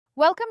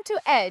Welcome to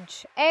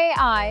Edge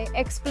AI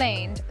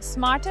Explained,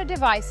 Smarter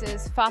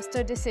Devices,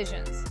 Faster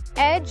Decisions.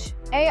 Edge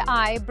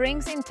AI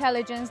brings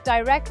intelligence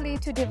directly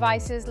to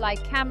devices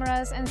like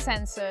cameras and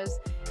sensors,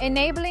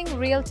 enabling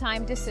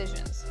real-time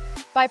decisions.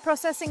 By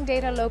processing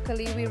data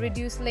locally, we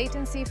reduce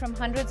latency from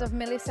hundreds of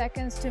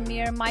milliseconds to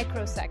mere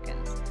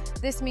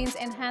microseconds. This means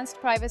enhanced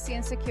privacy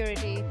and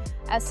security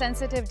as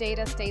sensitive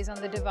data stays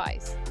on the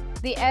device.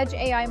 The Edge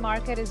AI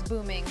market is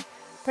booming,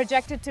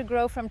 projected to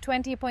grow from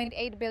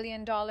 $20.8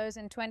 billion in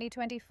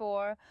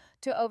 2024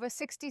 to over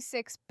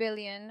 $66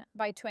 billion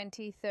by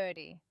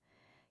 2030.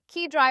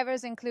 Key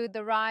drivers include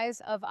the rise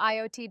of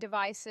IoT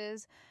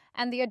devices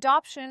and the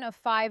adoption of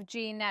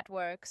 5G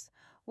networks.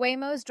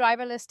 Waymo's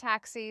driverless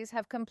taxis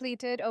have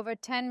completed over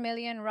 10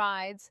 million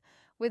rides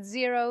with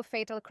zero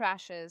fatal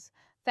crashes,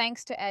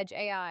 thanks to Edge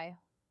AI.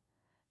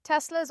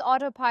 Tesla's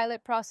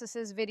Autopilot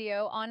processes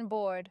video on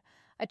board,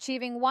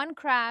 achieving one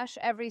crash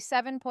every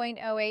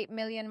 7.08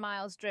 million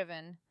miles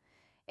driven.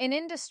 In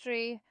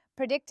industry,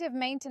 predictive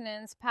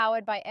maintenance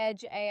powered by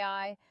Edge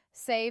AI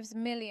saves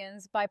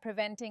millions by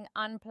preventing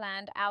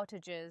unplanned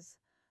outages.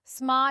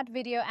 Smart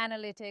video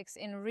analytics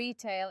in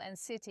retail and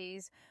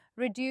cities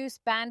reduce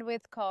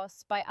bandwidth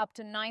costs by up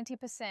to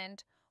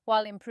 90%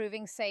 while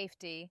improving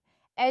safety.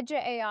 Edge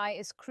AI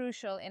is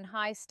crucial in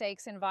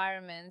high-stakes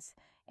environments,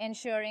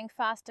 ensuring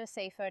faster,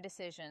 safer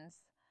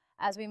decisions.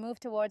 As we move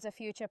towards a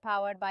future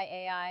powered by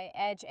AI,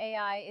 Edge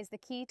AI is the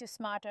key to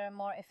smarter,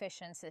 more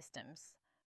efficient systems.